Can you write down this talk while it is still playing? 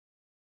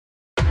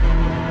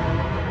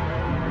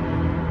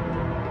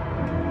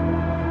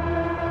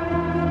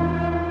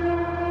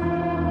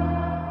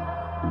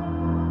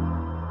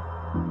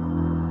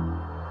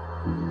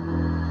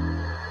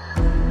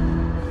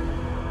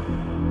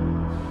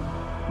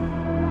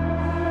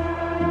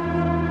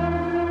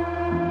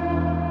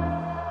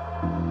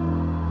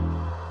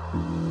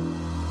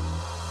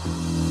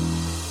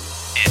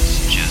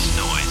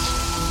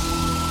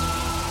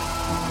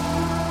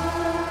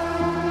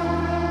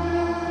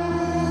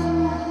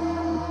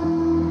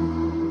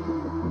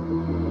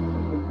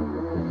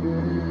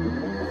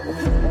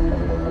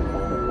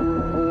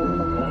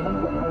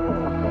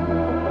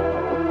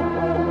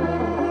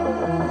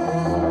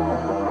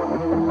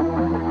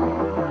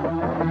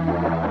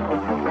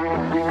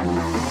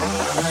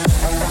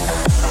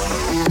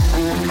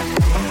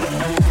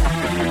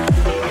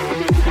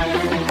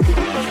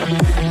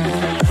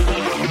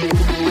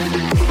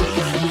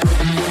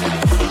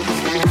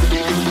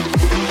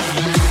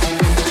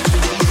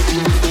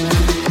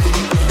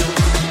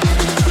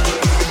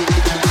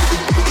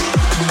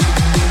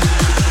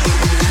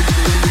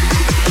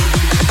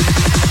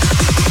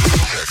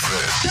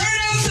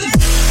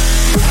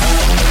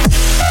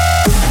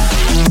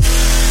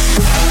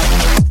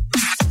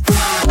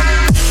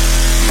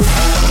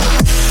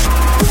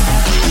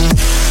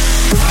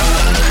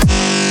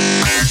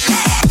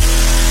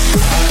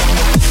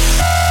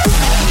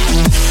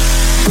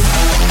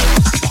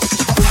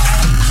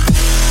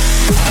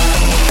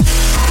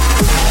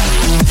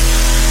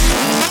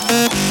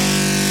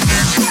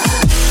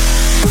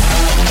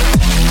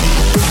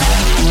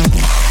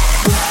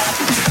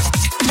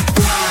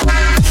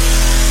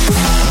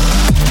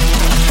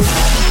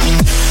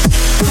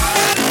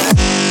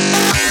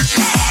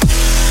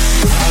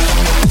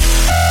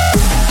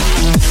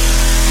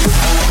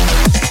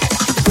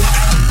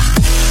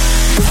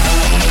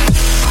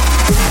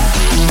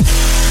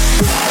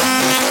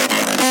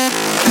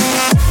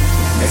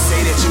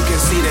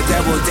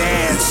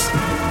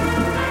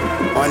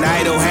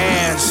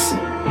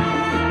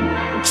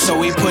so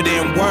we put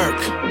in work.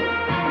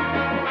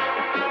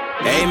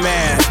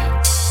 Amen.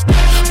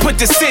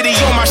 Put the city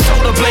on my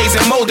shoulder blades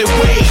and molded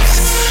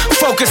waves.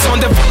 Focus on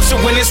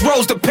devotion when it's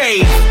roads to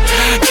pave.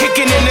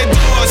 Kicking in the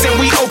doors and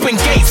we open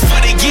gates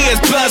for the years,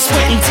 blood,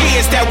 sweat, and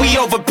tears that we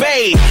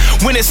overpaid.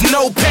 When it's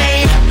no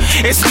pain,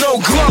 it's no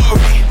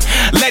glory.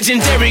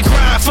 Legendary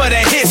grind for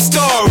the hit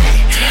story.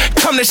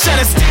 Come to shut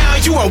us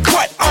down, you on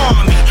what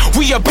army?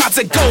 We about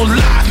to go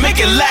live,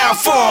 make it loud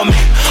for me.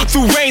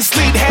 Through rain,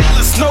 sleet, hail,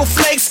 and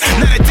snowflakes.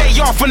 Not a day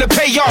off when the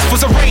payoff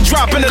was a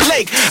raindrop in the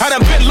lake. I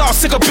done been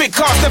lost, took a big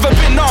cost, never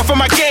been off of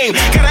my game.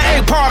 Got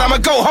an A part,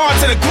 I'ma go hard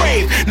to the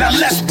grave. Now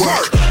let's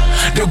work.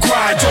 The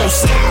grind don't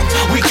stop.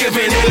 We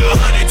giving it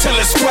 100 till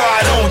the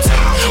squad on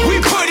top. We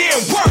put in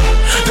work.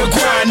 The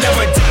grind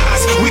never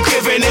dies. We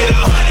giving it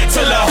 100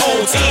 till the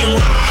whole team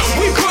rise.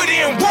 We put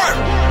in work.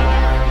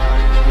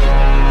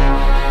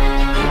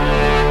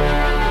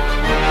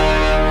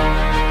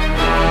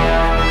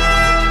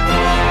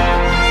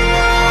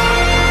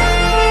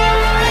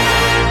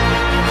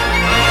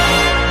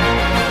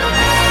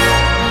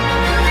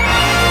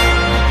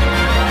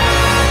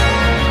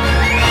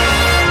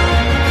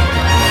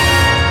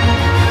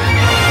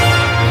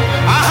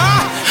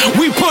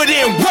 We put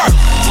in work.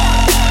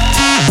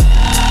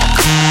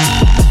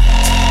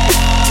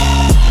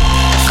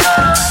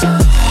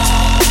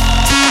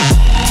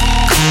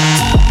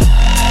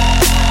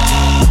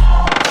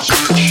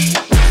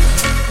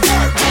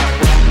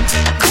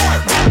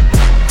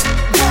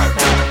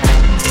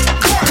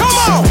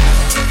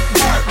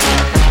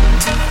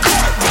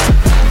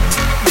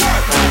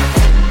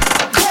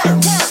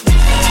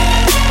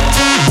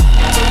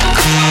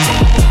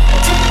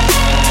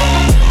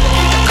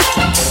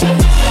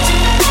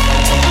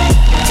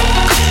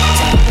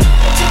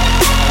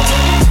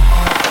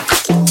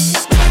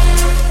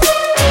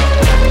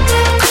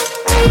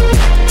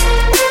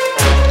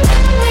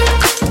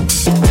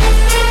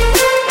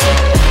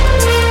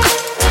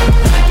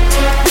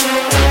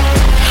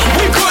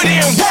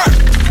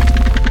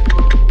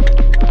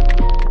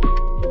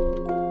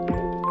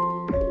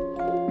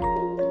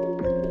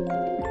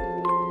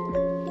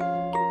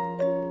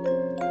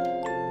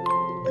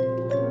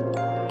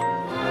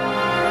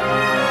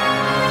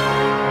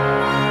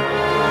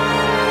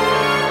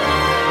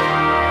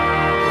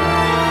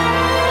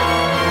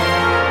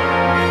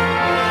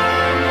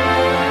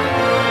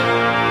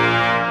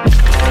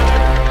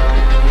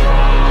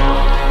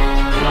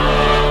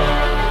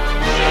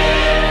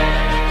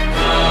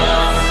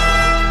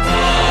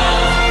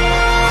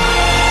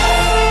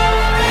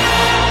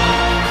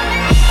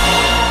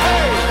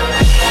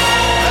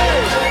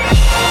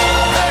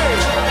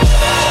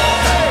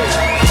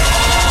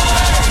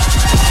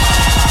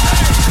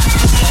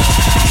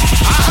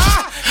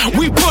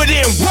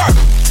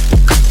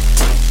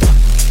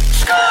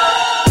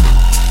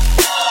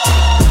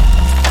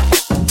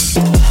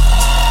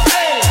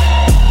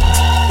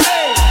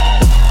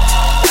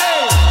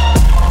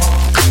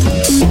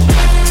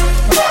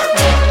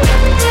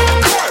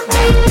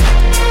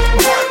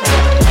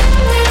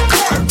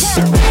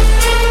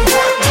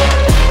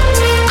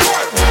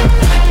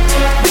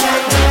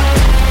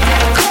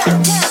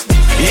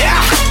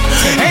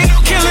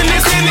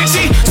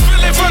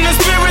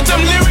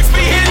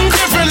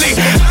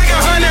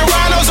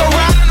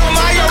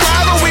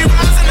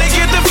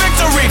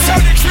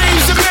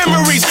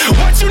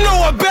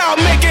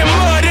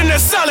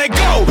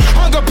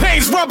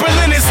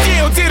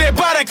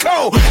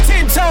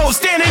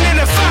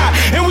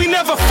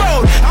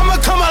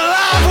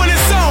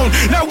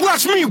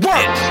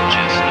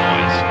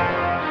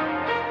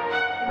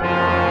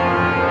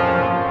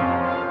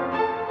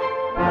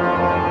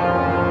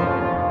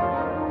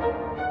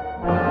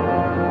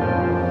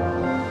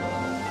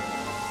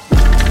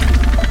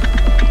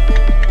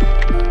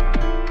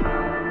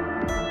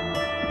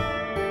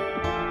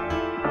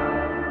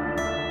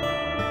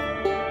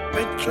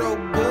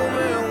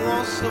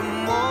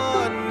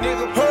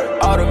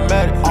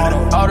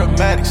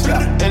 Automatic,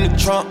 slap in the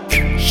trunk.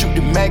 Shoot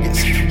the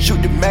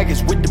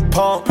maggots with the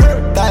pump.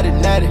 Thought it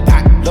natty,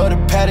 love the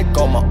paddock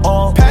on my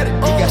arm.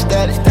 He got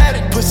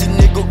static, pussy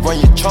nigga run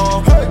your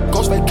charm.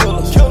 Ghostface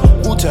killers,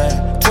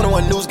 Wu-Tang,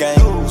 21 News Gang.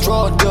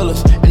 Drug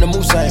dealers in the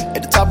Moosang,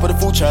 at the top of the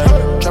food chain.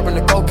 Trapping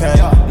the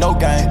cocaine, no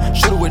game.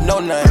 Shooter with no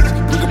names,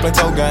 we can play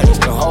toe games.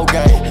 The whole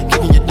game,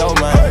 kicking your dough,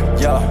 man.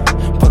 Yeah,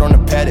 put on the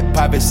paddock,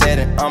 pop it, set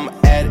it, I'ma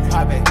add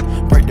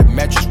it. Break the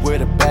mattress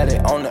with a battery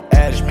on the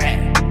attic.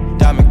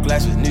 Diamond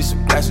glasses, need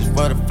some glasses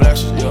for the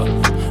flashes, yeah.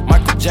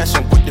 Michael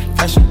Jackson with the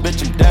fashion,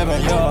 bitch, I'm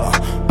dabbing,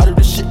 yeah. I do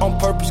this shit on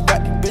purpose,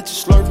 got these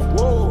bitches slurping.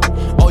 Whoa.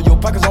 Oh, your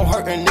pockets on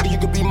hurtin', nigga, you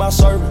could be my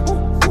servant.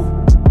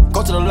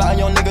 Go to the line,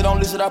 young nigga, don't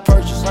listen, I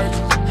purchase.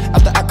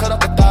 After I cut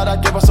up the thought, I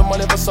give her some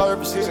money for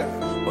services.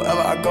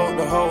 Wherever I go,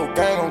 the whole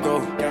gang gon'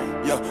 go.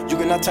 Yeah, you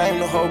cannot tame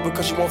the hoe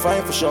because she won't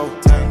fame for show.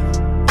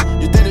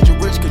 You think that you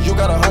rich cause you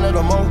got 100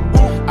 or more.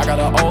 I got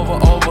an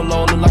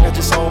overload, look like I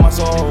just sold my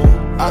soul.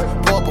 I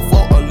pour up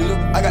before a liter,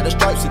 I got the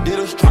stripes,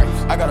 Adidas.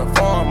 I got a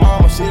farm,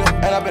 mama, see it,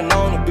 and I've been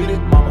known to beat it.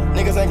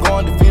 Niggas ain't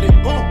going defeated,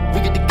 we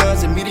get the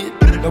guns immediate.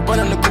 No burn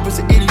on the group is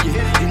an idiot.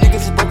 These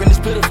niggas is broke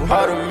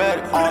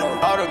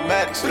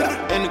Automatics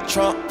in the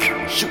trunk.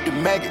 Shoot the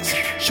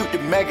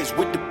maggots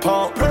with the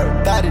pump.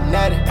 Thought it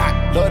natty,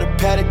 love the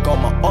paddock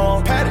on my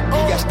arm. He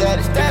got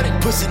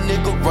static. Pussy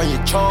nigga, run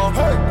your charm.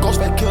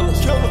 Ghostface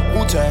killers,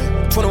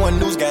 Wu-Tang, 21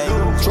 News Gang.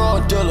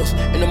 Drug dealers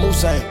in the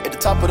Moussain, at the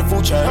top of the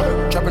food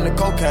chain. Trapping the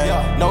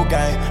cocaine, no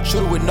game.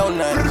 Shooter with no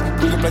names.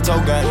 We can play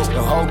toe games,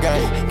 the whole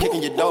game.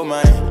 Kicking your dough,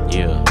 man.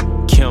 Yeah.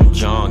 Kim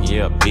Jong,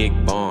 yeah,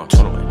 big bomb.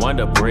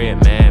 Wonder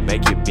bread, man,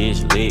 make your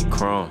bitch lick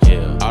crumb.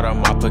 Yeah, out of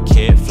my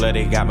pocket,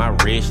 flooded, got my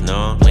wrist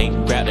numb.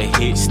 Link, grab the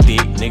hit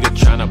stick, nigga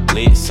tryna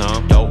blitz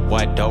some. Dope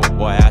boy,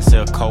 I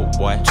sell coke,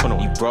 boy.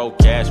 You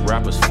broke ass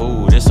rappers,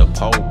 food, it's a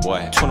pole,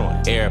 boy.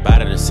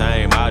 Everybody the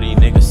same, all these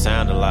niggas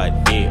sound alike.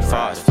 Yeah,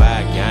 Fox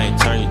 5 gang,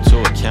 turn you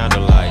to a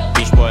candlelight.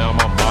 Beach boy on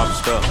my mob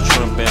stuff,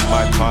 shrimp in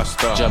my car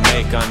stuff.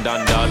 Jamaican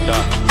dun dun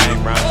dun,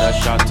 hang round the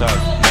shot up.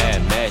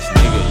 Mad Max,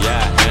 nigga,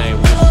 yeah, hang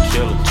with the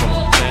killer.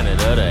 Planet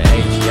of the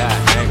H, yeah,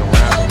 hang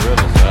around the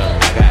rivers. I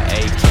got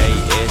AK,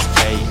 SK,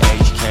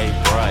 HK,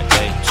 broad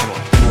day.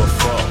 You a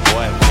fuck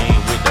boy, we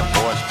ain't with the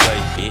horse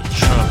play. Bitch,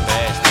 Trump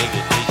ass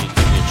nigga, did you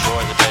do your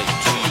chores today?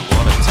 Do you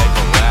wanna take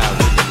a ride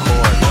with the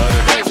coroner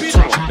today?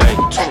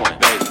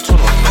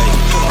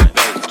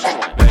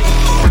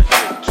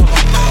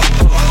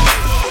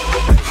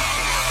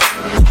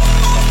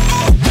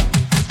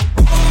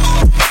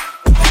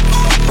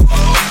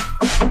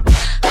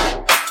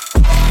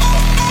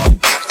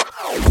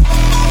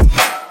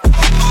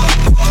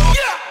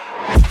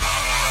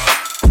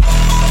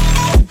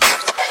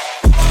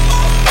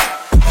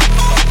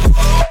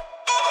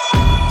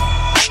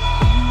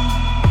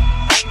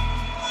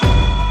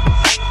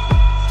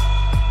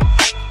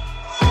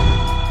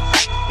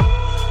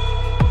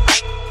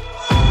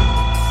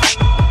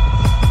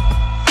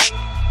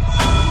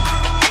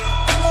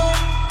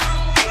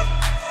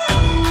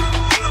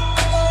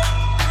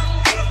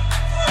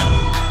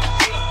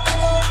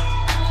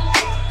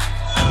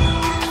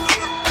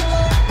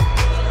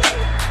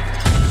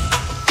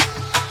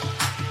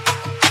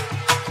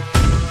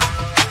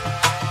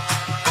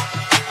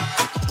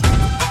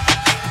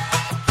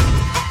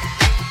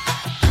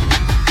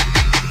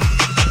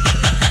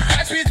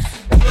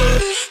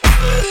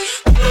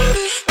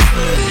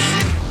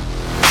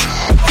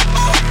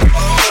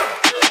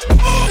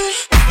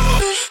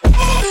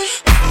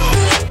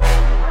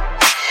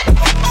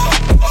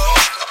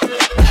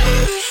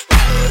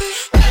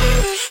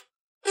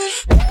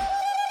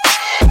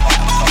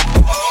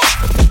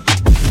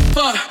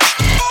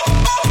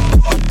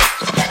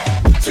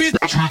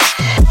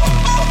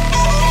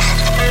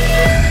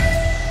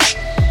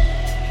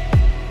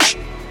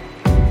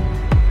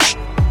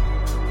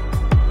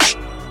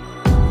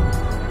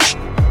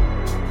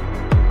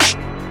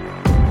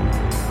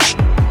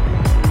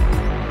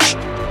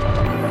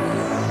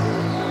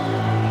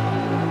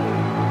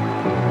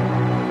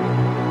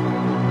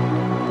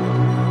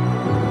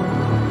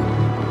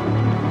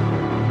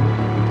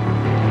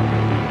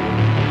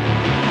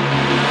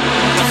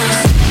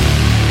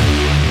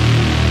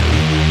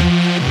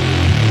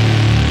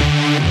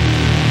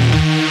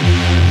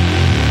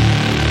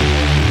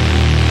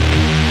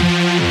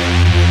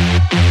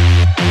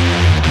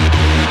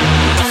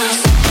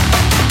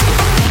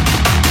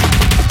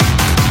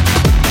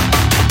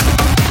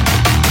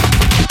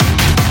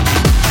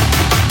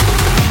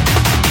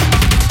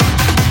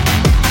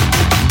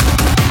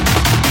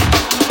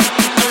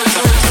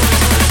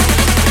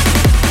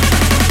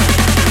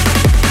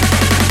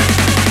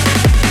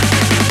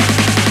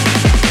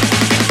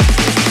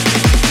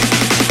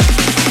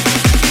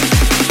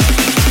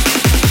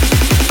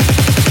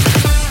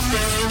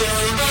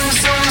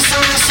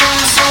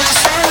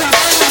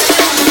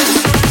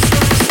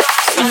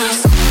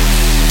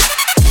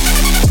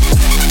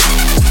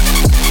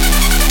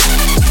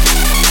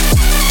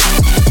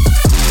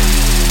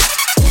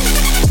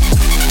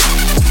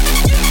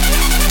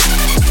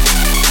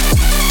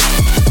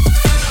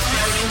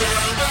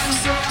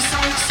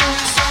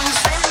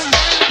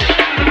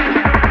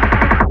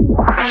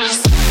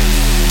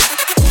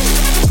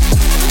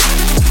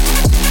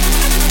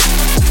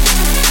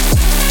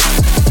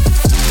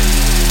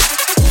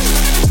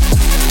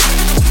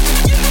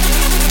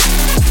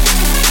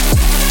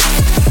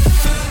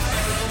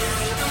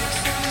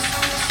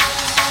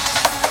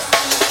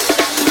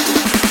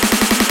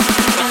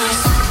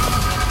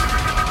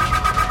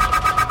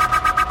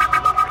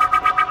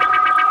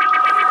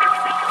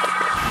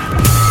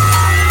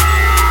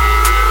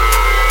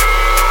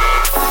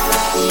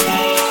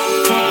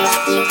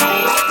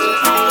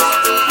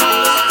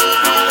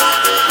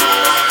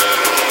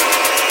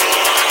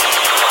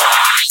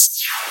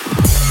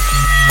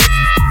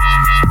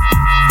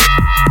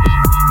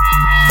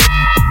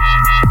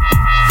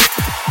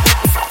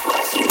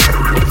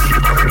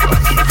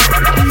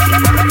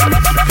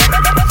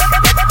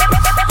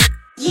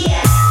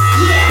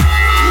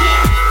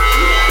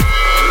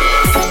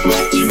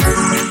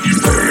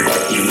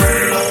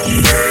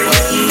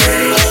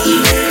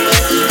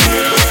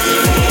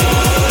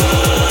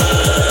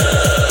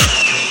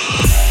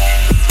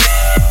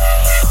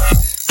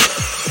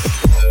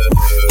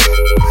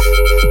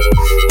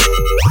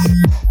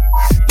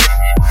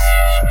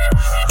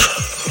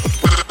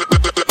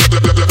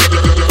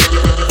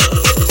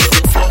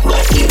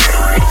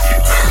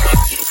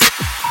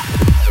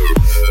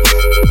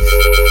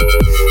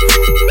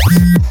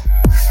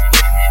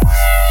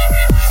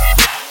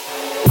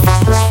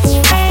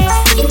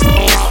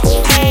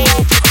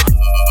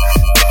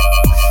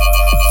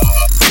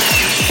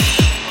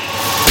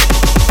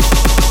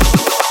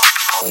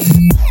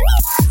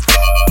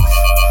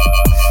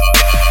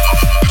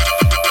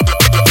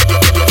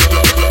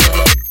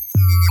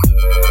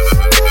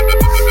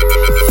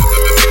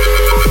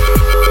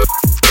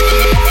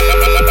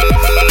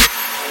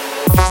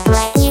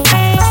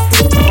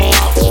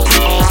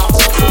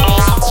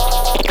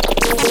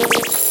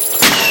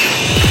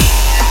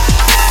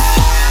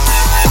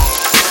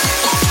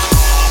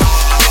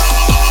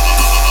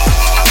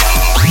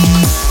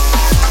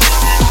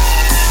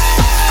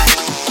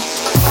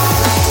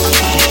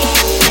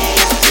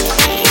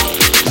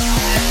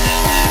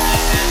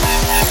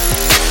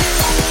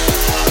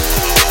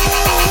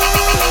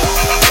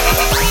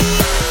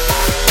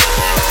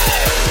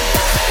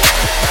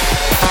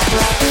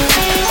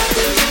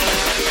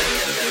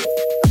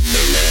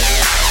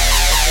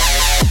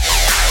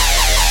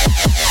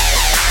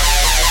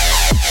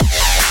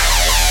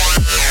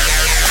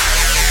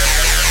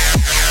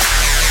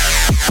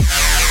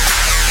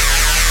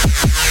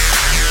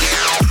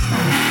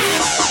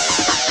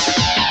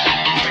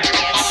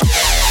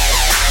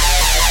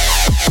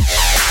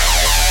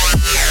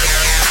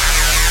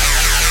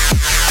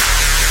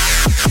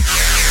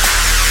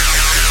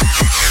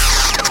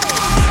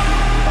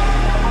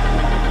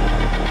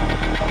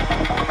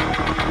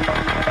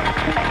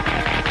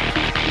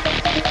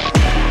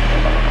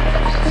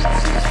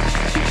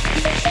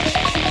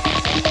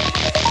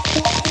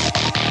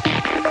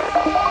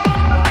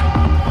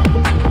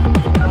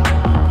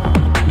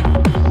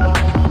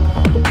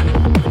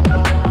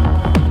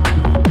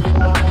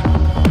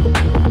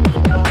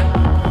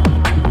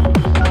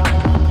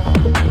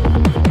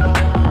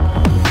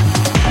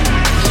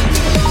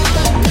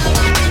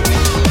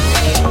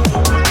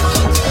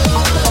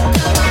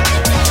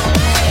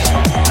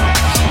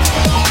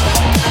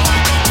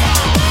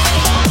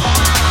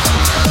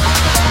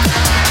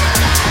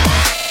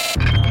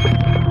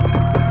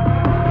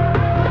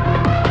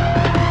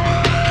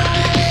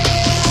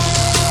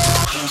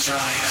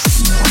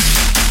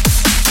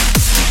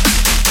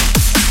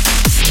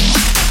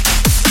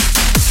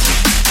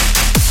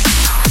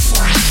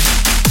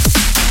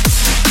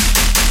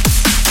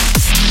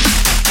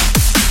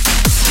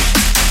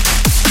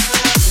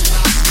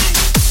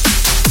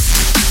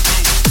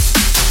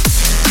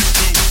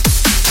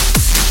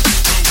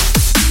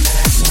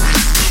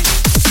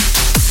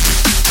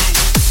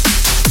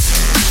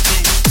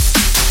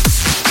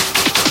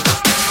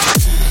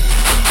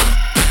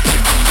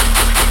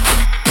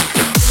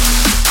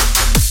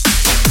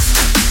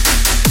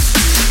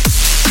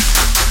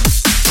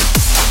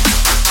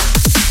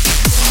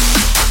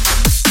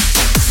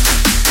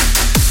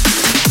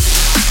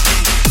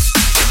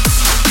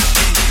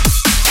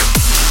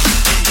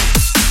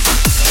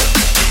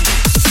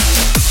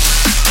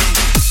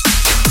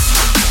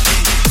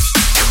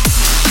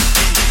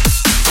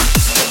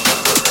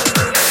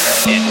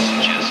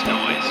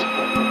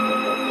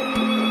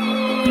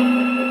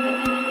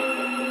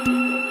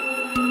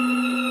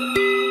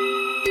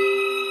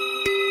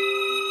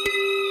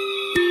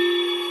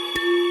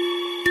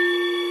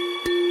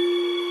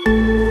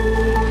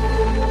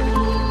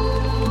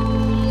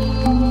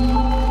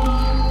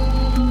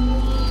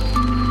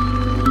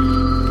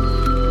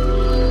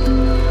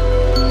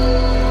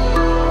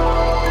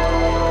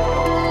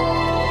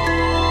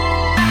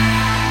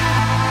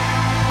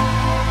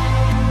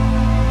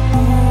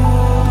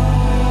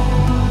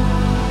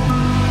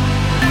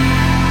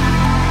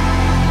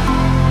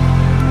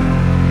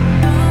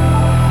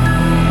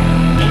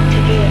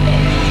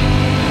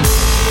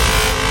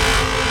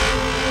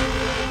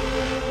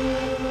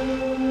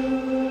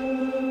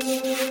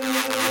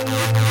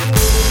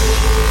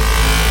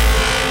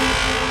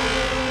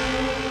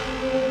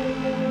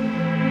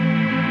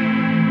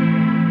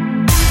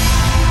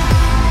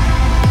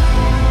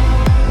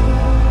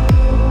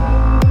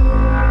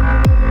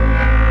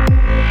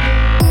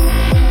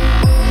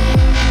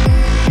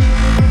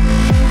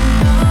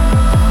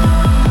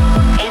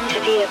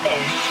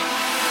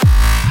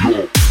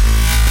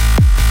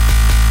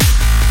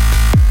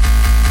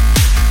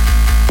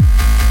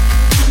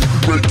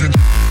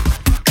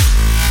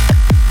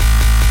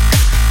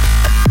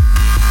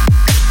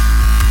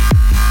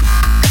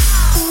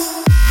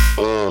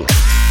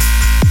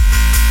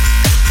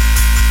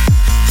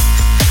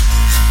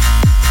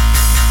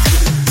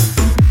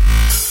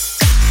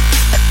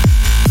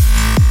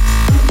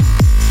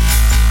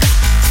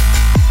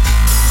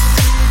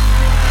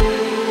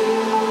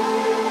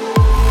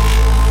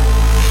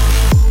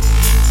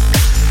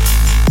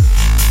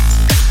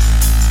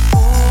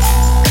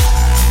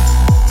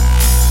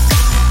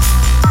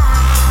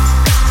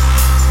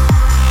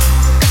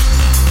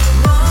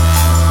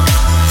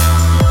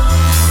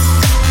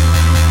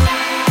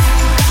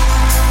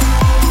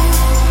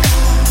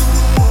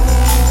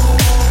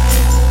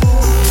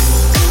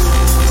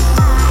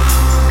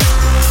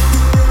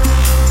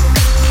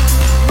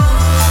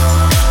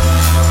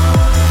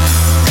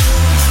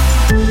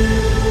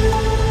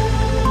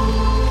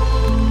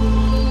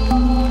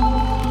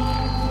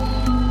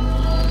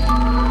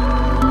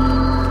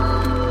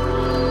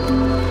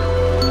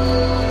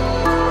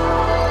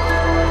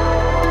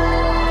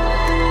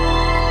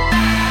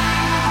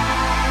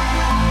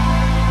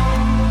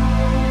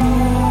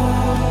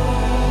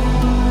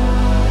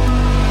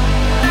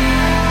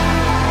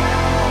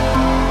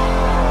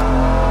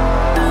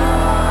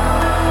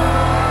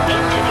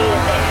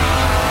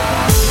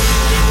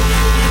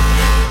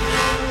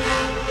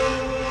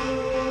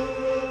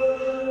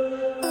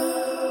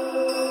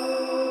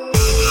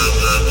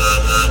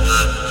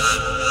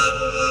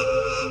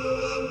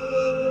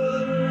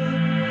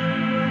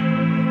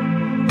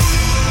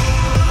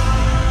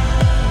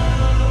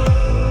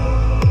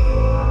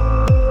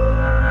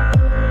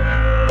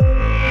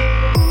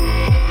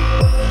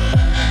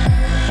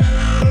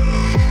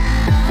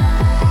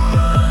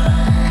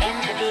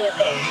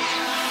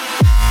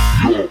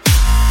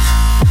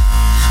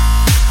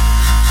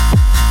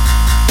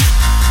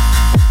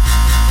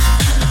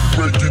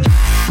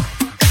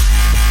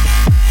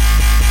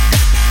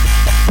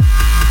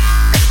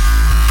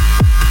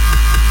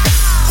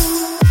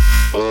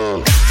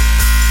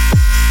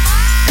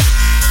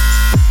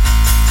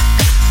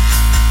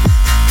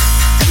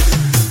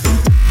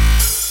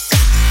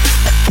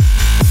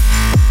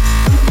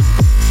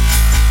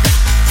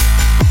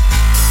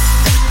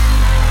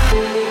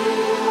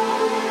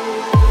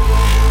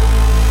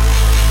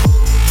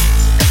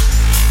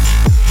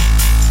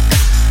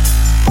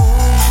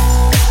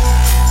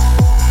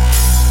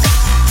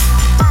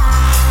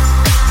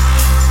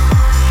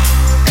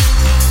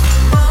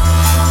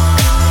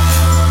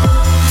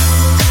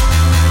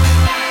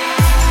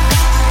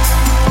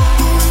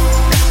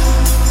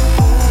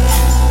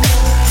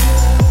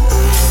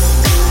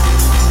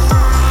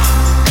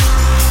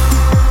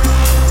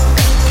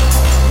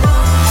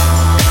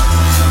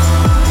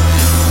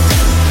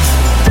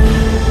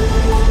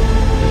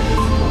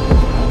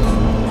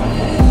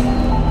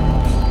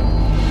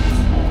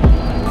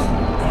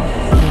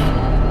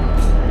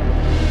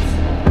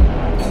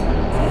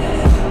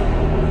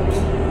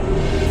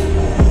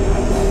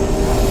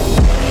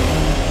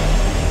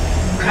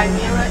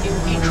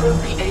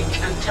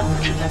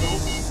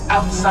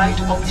 Outside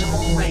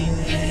optimal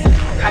range.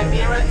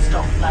 Chimera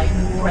stoplight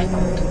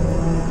threatened.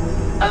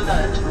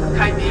 Alert.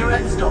 Chimera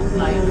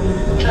stoplight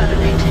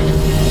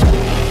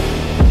terminated.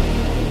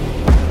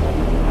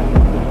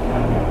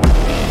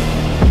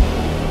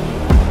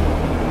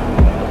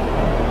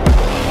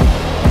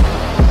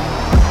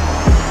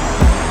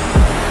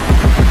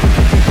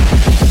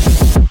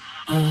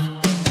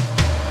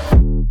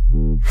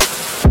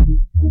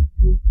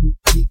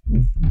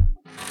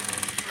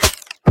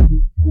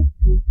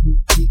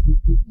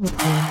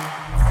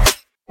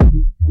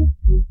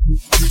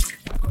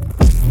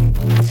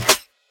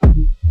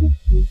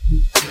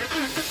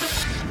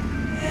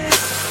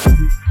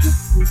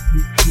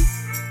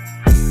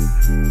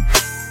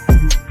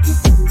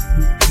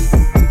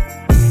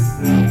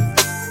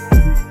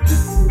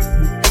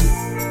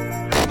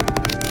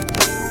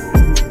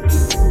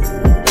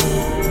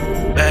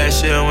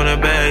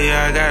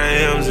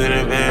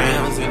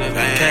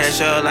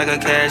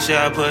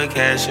 I put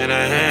cash in her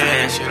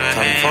hand.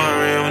 Come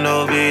foreign with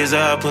no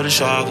visa, put a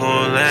shark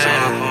on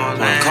land.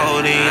 One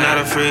codeine out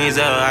of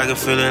freezer, I can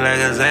feel it like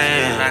a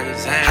Zan.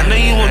 I know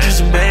you want you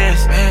some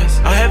bands.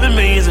 I'm having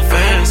millions of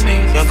fans.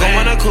 Young go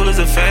on the cool as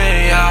a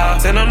fan, y'all.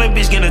 Stand on the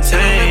beach, get a tan,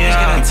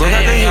 y'all. You broke,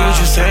 I can hear what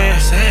you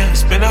saying.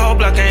 Spin the whole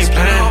block, I ain't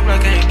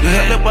playing. You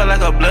held the boy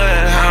like a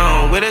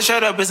bloodhound. With a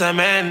shirt up, it's a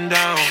man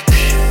down.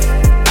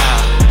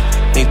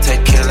 Need to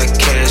take care like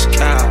cash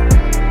cow.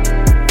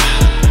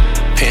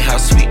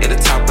 Penthouse sweet at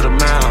the top of the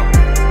mouth.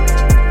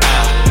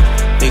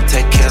 Need to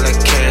take care like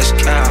cash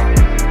cow.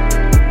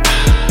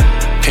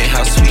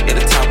 Penthouse sweet at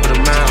the top of the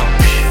mouth.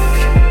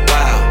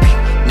 Wow.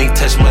 Need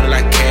to touch money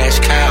like cash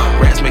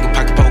cow. Rats make a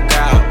pocket poke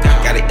out.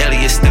 Got an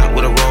Elliot stout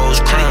with a rose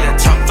crown.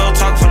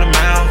 Talk from the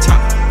mouth.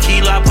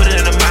 Kilo, I put it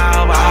in the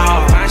mouth.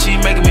 Oh, fine, she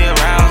making me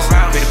arouse.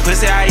 Pretty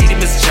pussy, I eat it,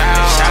 Mr.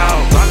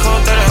 Chow. Block on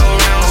 30 whole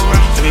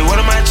rounds. Every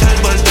one of my chest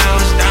bust down.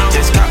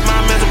 Just got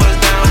my mental bust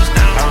down.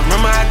 I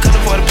remember I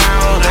couldn't afford a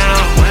pound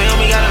down. Money on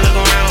me, gotta look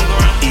around.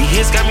 These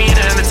hits got me in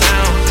and out of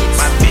town.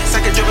 My bitch, I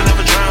can drip and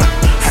never drown.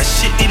 Hot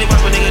shit, need to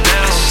wipe a nigga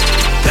down.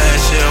 That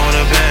shit on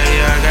the bag,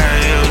 yeah, I got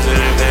M's in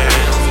the bag.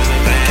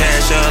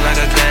 Cash up like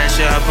a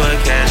cashier, I put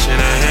cash in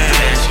her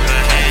hand.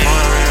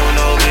 Foreign with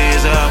no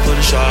visa, I put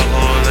a shark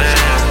on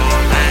land.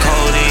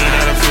 Codeine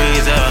out of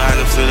freezer, I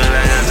can feel it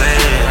like a Zan.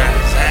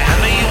 I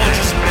know you want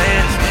you some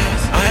bands.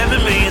 I'm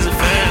having millions of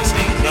fans.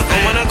 Y'all go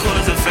on the cool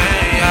as a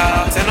fan,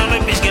 y'all. Stand on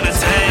the beach, get a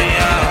tan,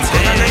 y'all.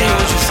 I know you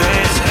what you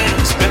saying.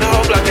 Spin the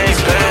whole block, ain't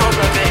playing.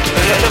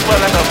 They got the butt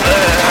like a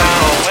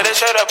bloodhound. With a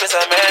shirt up, it's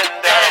a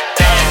man down.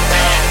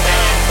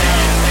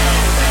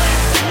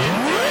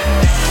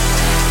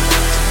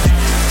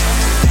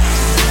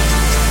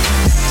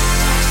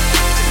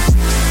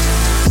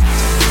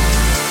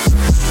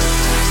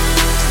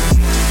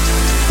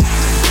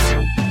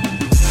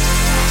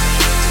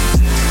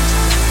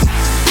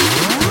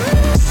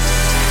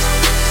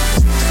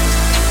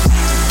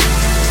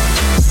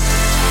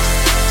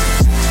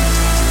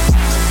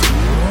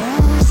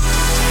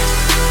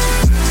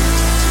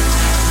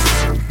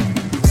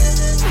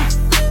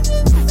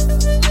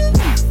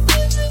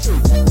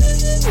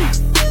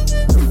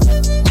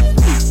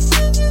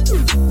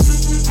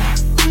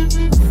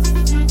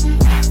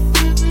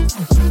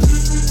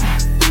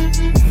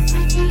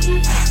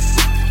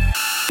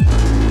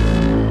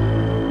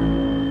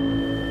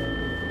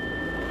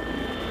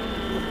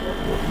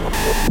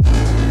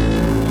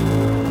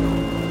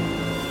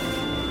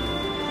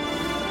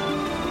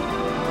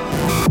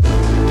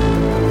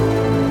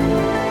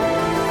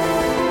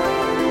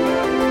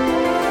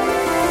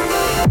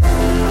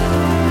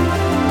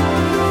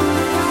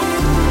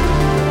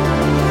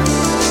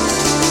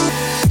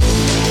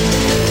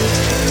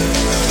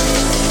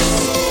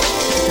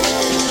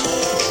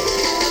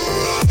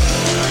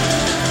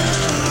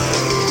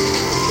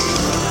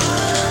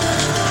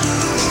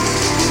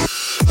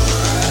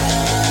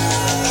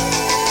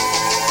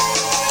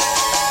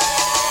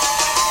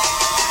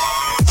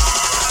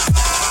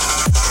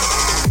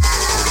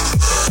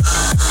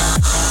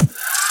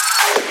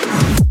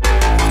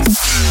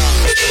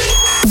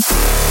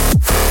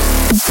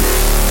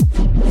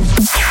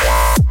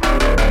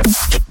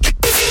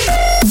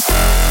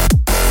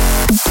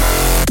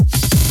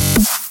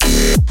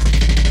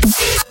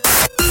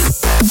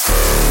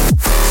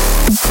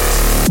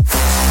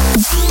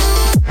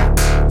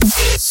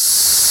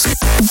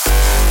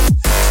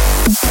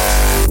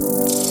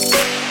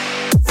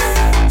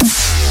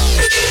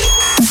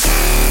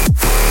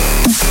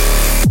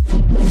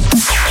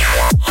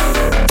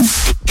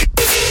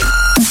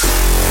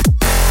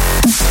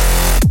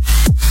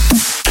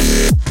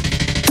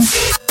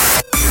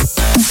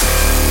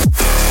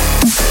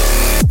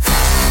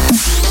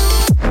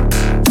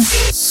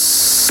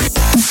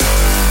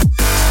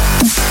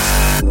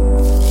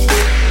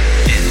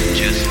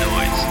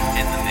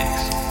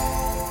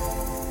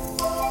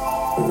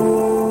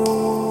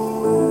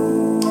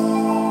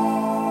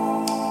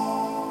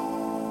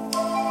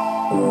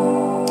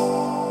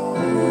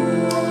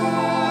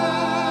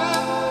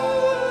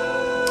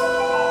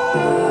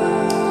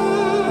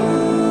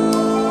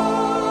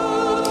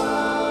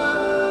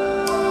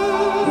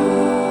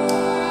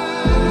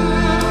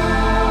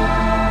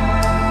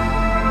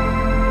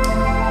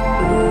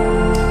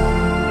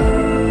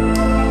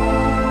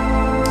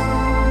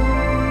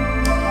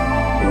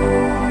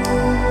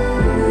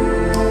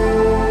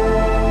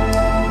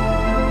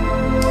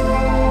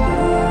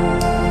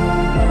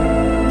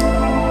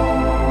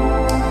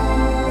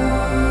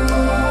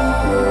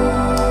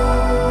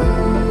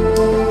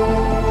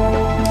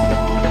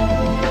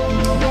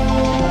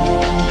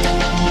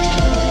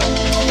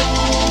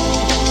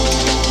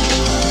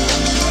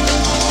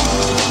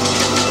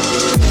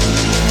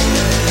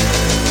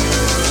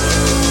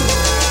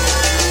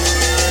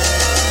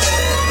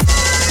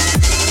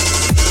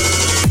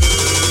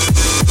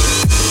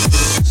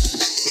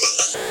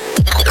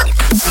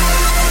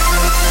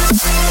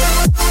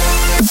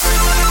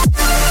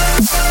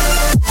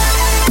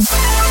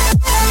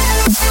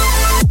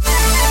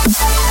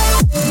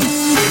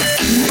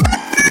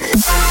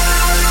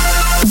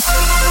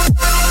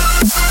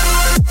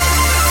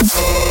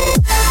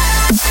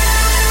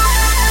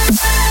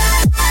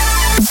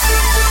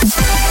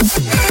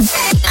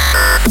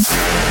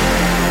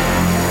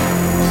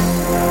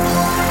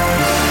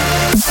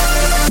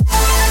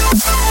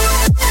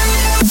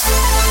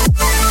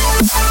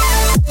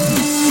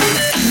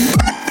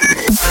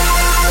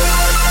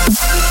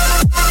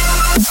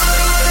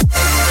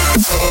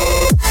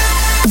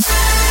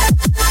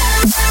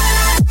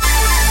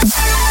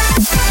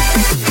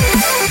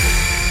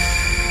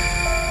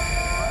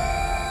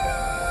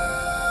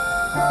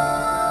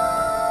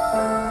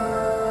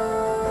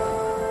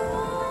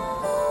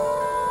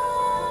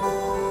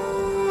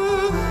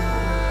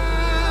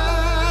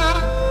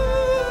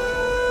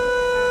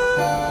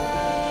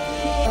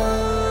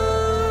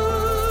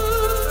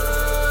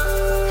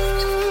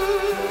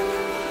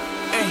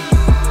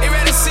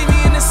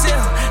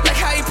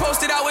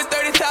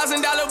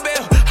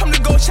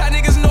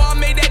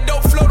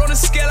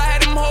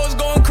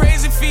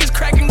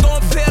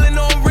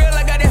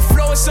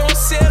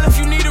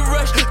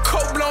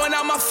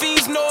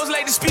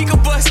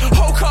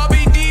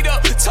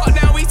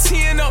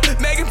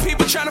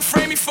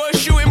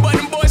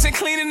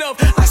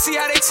 see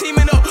how they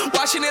teaming up.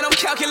 Watching it, I'm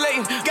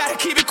calculating. Gotta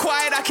keep it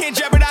quiet, I can't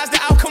jeopardize the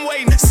outcome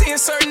waiting.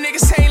 Seeing certain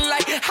niggas hating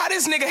like, how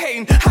this nigga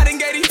hating? I done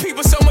gave these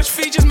people so much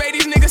features, made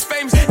these niggas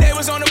famous. They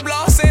was on the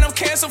blog saying I'm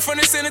canceled from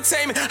this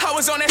entertainment. I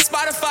was on that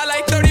Spotify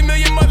like 30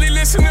 million monthly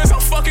listeners.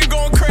 I'm fucking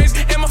going crazy,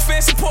 and my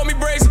fans support me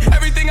brazen.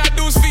 Everything I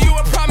do is for you,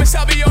 I promise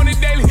I'll be on it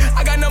daily.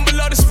 I got nothing but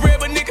love to spread,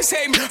 but niggas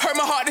hate me. Hurt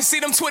my heart to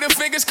see them Twitter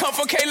fingers come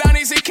from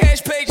Kaylani's and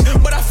cash page.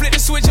 But I flip the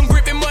switch, I'm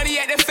gripping money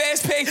at that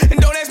fast page. And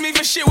don't ask me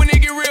for shit when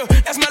it get real,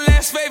 that's my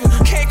last favor.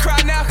 Can't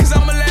cry now cause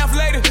I'ma laugh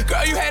later.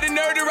 Girl, you had the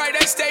nerve to write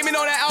that statement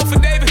on that Alpha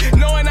David.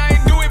 Knowing I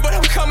ain't do it, but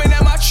I'm coming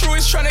at my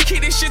truest. Trying to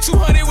keep this shit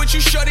 200 with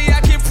you, shorty,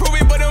 I can prove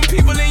it. But them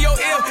people in your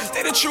ear,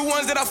 they the true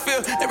ones that I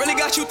feel. They really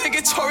got you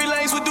thinking Tory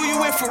Lanez would do you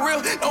in for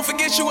real. Don't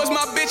forget you was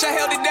my bitch, I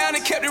held it down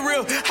and kept it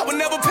real. I would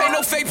never paint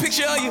no fake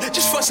picture of you,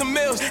 just for some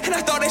meals. And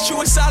I thought that you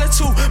was solid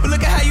too, but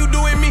look at how you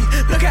doing me.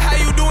 Look at how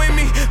you doing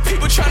me.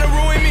 People trying to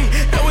ruin me.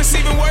 Know what's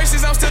even worse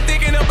is I'm still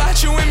thinking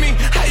about you and me.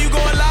 How you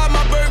gon' lie on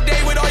my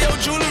birthday with all your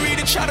jewelry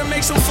to try to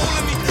make some fool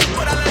of me?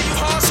 But I love you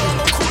hard, so I'm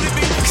gon' cool it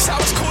be. Cause I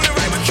was cool and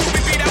right with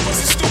Cupid B, that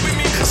wasn't stupid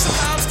me.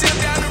 Somehow I'm still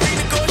down to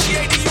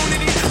renegotiate the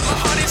unity. My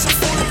heart is some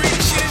foolery,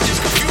 this shit is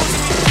just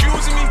confusing me.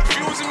 Confusing me,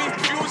 confusing me,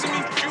 confusing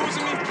me,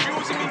 confusing me,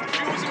 confusing me, confusing me, confusing me, confusing me,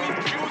 confusing me,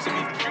 confusing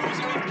me,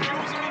 confusing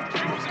me,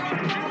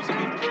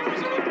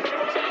 confusing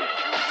me.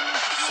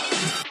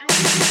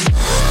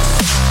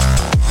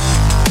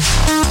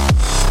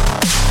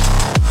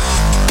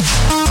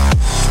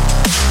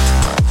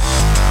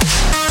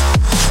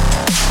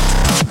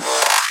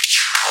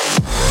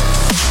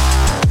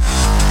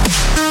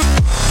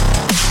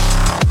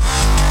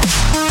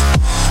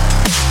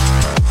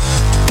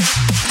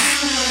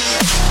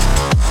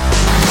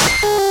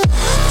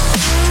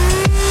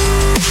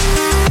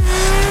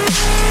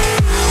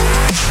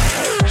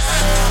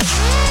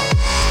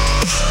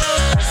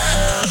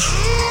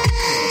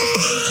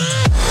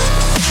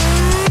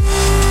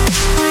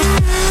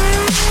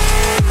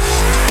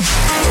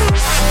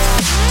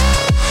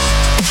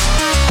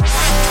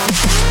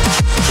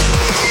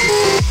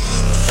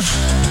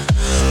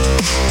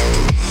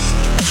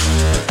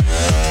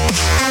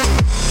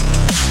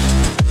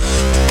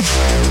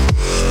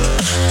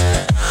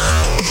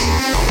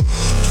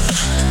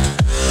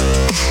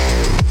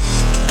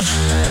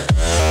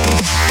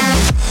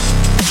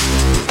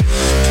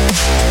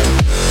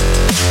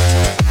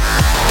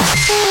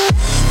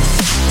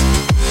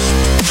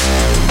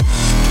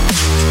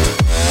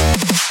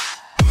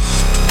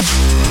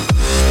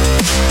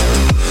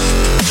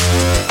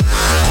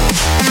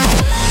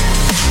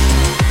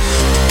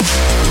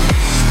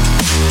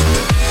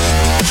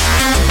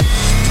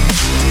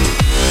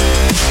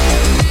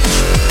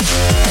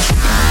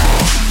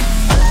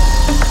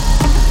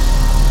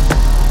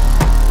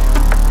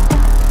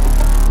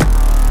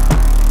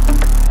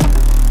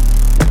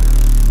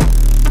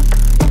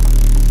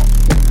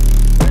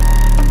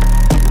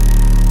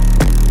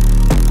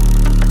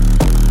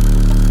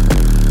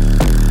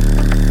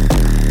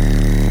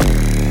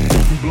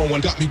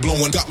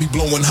 Got me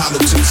blowing hollow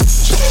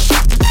tips.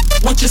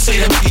 What you say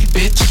to me,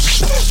 bitch?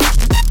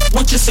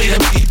 What you say to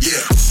me?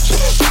 Yeah.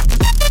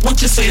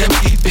 What you say to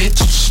me,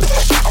 bitch?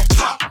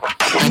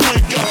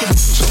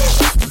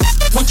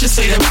 What you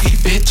say to me,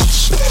 bitch?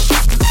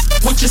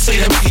 What you say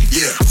to me?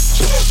 Yeah.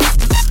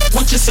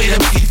 What you say to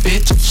me,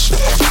 bitch?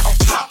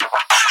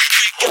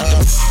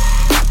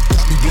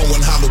 Got me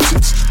blowing hollow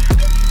tips.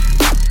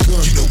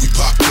 You know we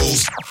pop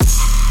those.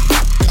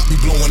 Got me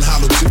blowing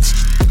hollow tips.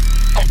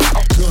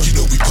 You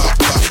know we pop.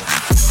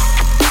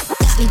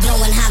 Got me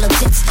blowing hollow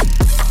tips.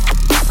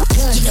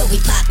 You know we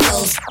pop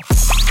those.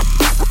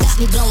 Got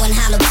me blowing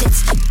hollow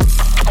tips.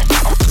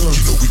 You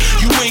know we.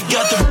 You ain't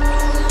got the.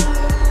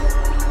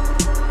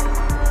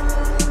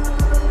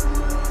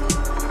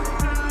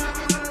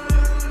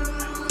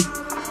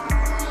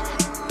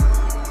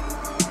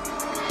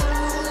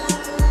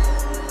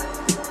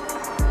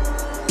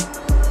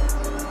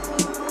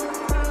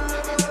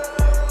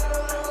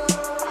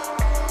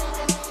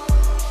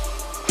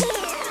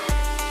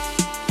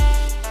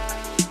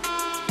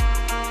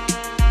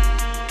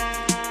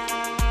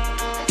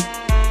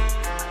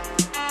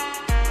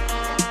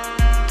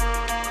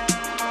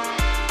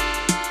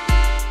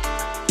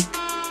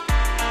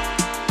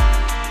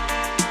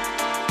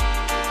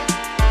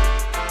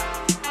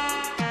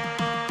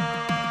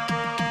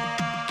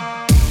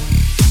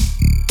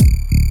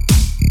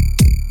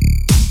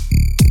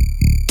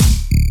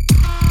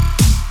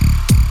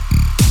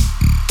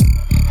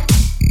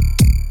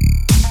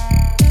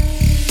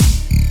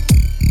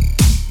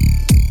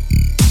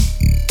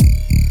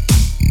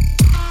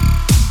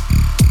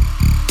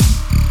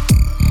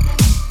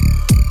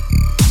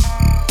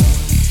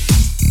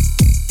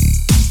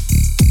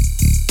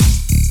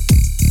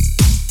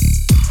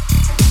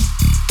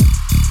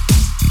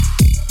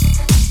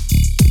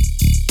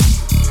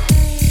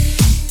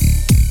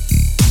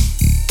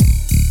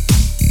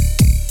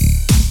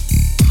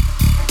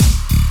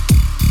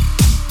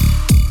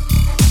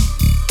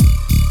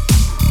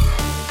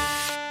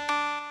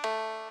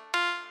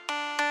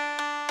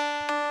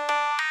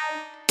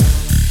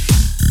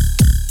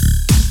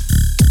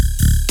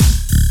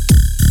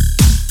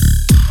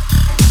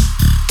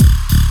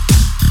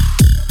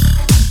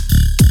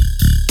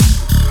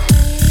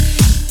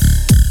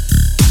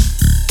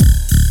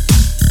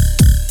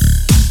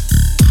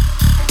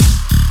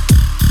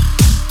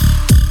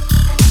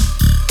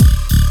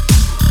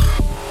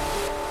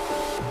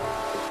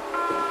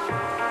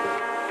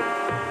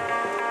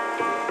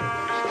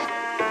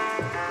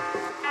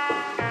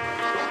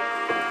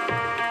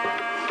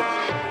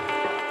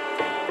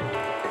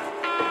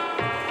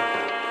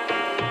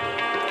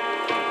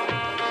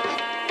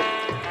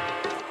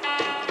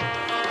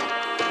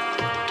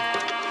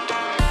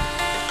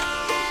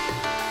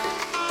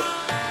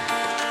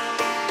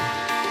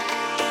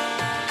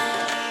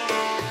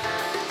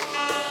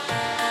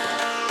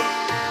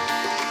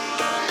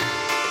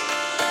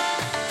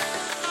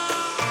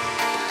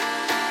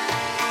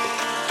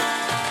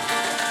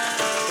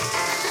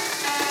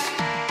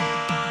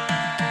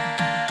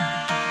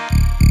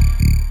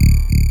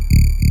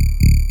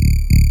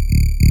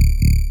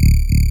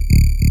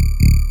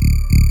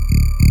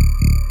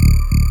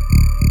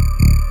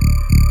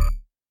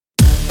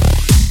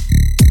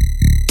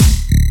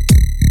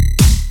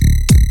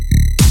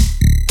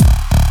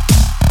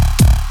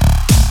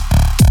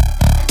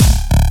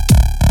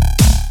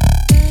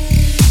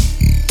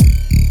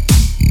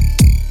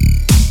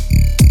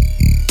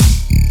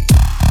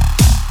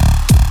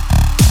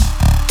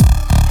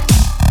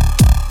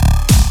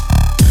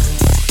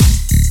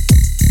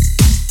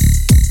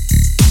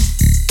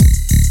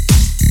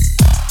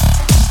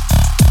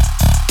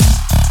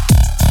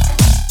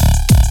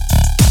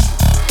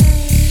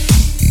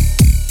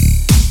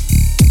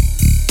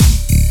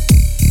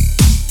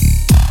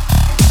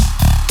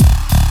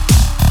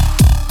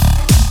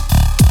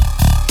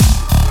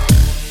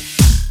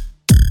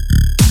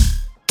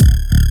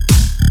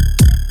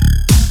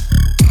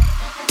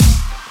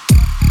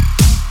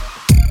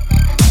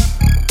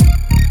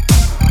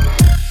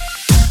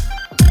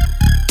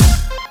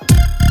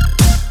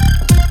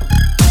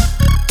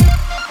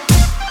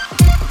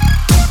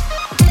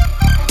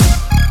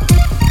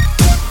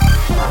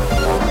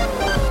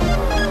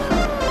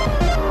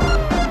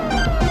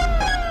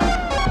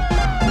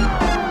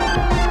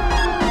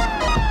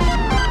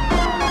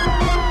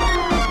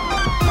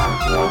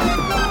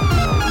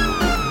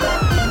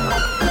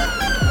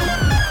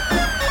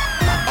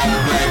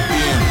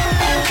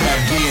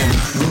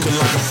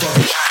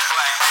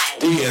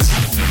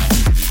 years.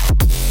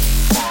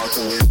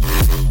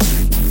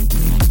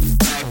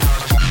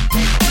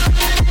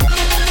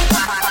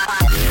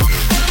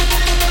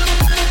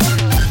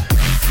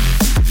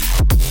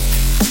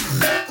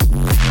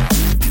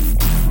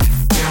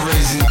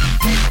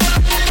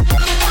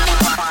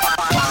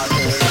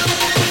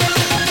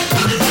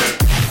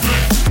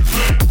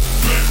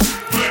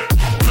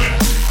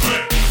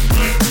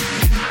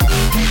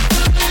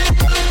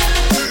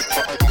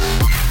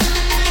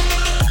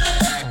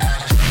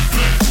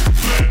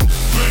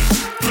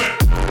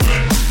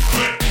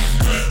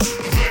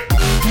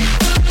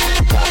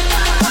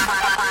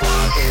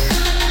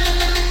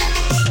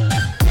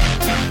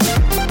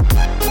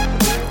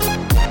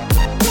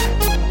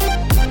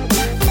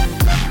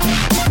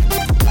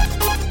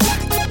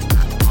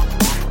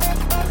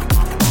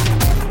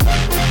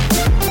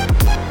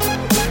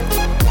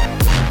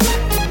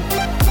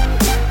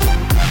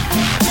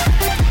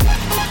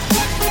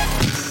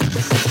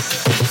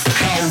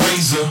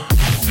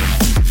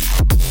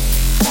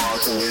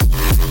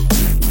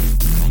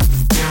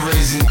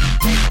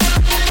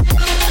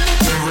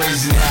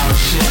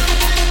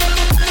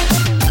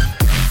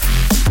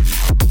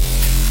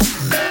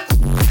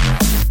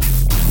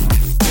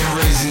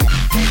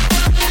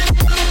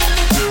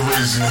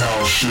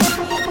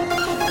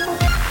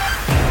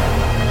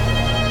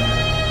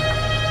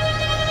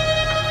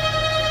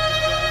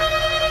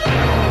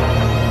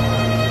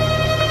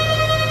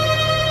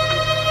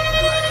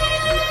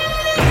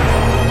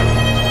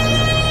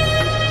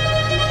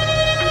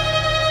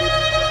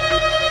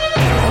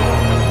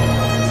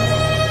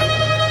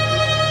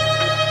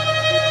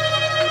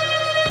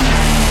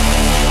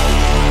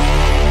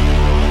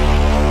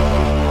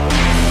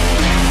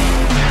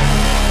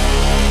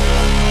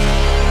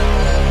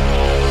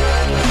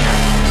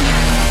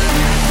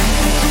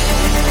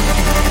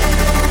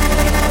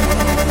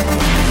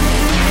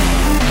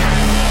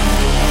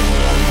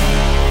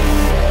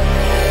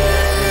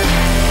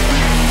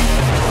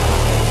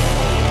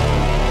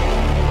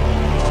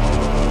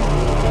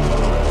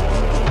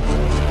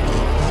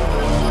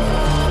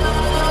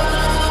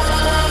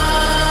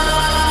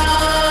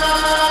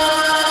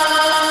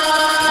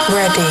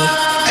 Ready.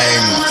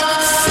 Aim.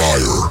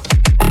 Fire.